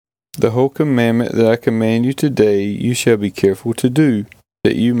The whole commandment that I command you today you shall be careful to do,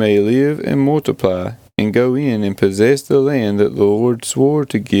 that you may live and multiply, and go in and possess the land that the Lord swore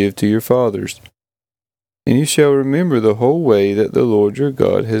to give to your fathers. And you shall remember the whole way that the Lord your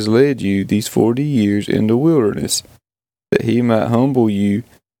God has led you these 40 years in the wilderness, that he might humble you,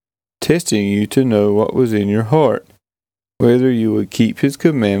 testing you to know what was in your heart, whether you would keep his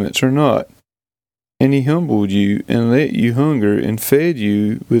commandments or not. And he humbled you, and let you hunger, and fed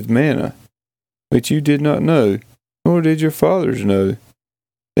you with manna, which you did not know, nor did your fathers know,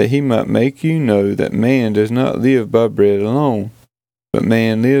 that he might make you know that man does not live by bread alone, but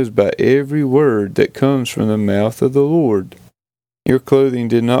man lives by every word that comes from the mouth of the Lord. Your clothing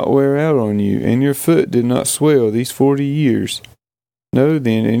did not wear out on you, and your foot did not swell these 40 years. Know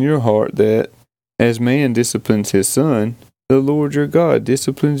then in your heart that, as man disciplines his son, the Lord your God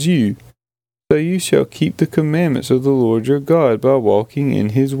disciplines you. So you shall keep the commandments of the Lord your God by walking in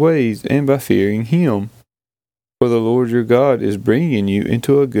his ways and by fearing him. For the Lord your God is bringing you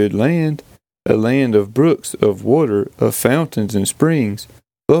into a good land, a land of brooks, of water, of fountains and springs,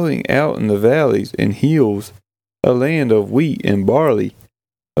 flowing out in the valleys and hills, a land of wheat and barley,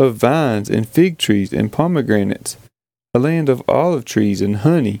 of vines and fig trees and pomegranates, a land of olive trees and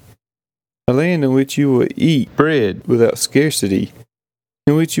honey, a land in which you will eat bread without scarcity,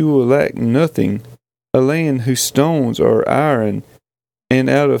 in which you will lack nothing, a land whose stones are iron, and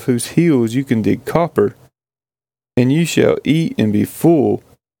out of whose hills you can dig copper. And you shall eat and be full,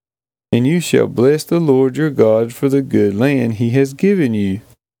 and you shall bless the Lord your God for the good land he has given you.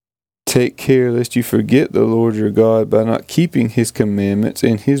 Take care lest you forget the Lord your God by not keeping his commandments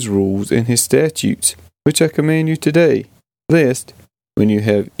and his rules and his statutes, which I command you today, lest, when you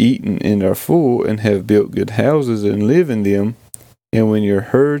have eaten and are full, and have built good houses and live in them, and when your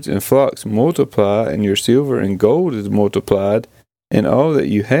herds and flocks multiply, and your silver and gold is multiplied, and all that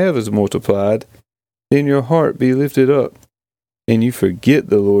you have is multiplied, then your heart be lifted up, and you forget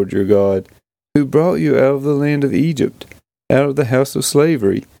the Lord your God, who brought you out of the land of Egypt, out of the house of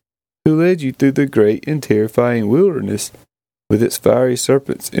slavery, who led you through the great and terrifying wilderness, with its fiery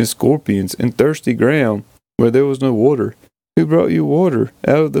serpents and scorpions and thirsty ground, where there was no water, who brought you water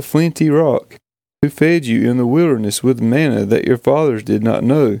out of the flinty rock, who fed you in the wilderness with manna that your fathers did not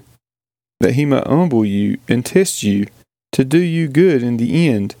know, that he might humble you and test you, to do you good in the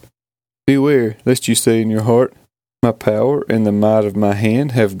end. Beware, lest you say in your heart, my power and the might of my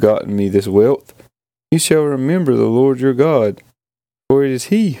hand have gotten me this wealth. You shall remember the Lord your God, for it is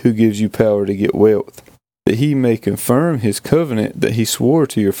he who gives you power to get wealth, that he may confirm his covenant that he swore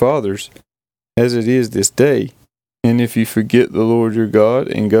to your fathers, as it is this day. And if you forget the Lord your God,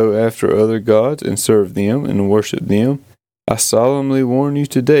 and go after other gods, and serve them, and worship them, I solemnly warn you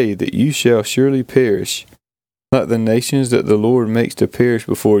today that you shall surely perish. Like the nations that the Lord makes to perish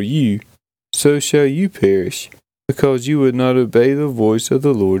before you, so shall you perish, because you would not obey the voice of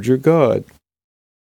the Lord your God.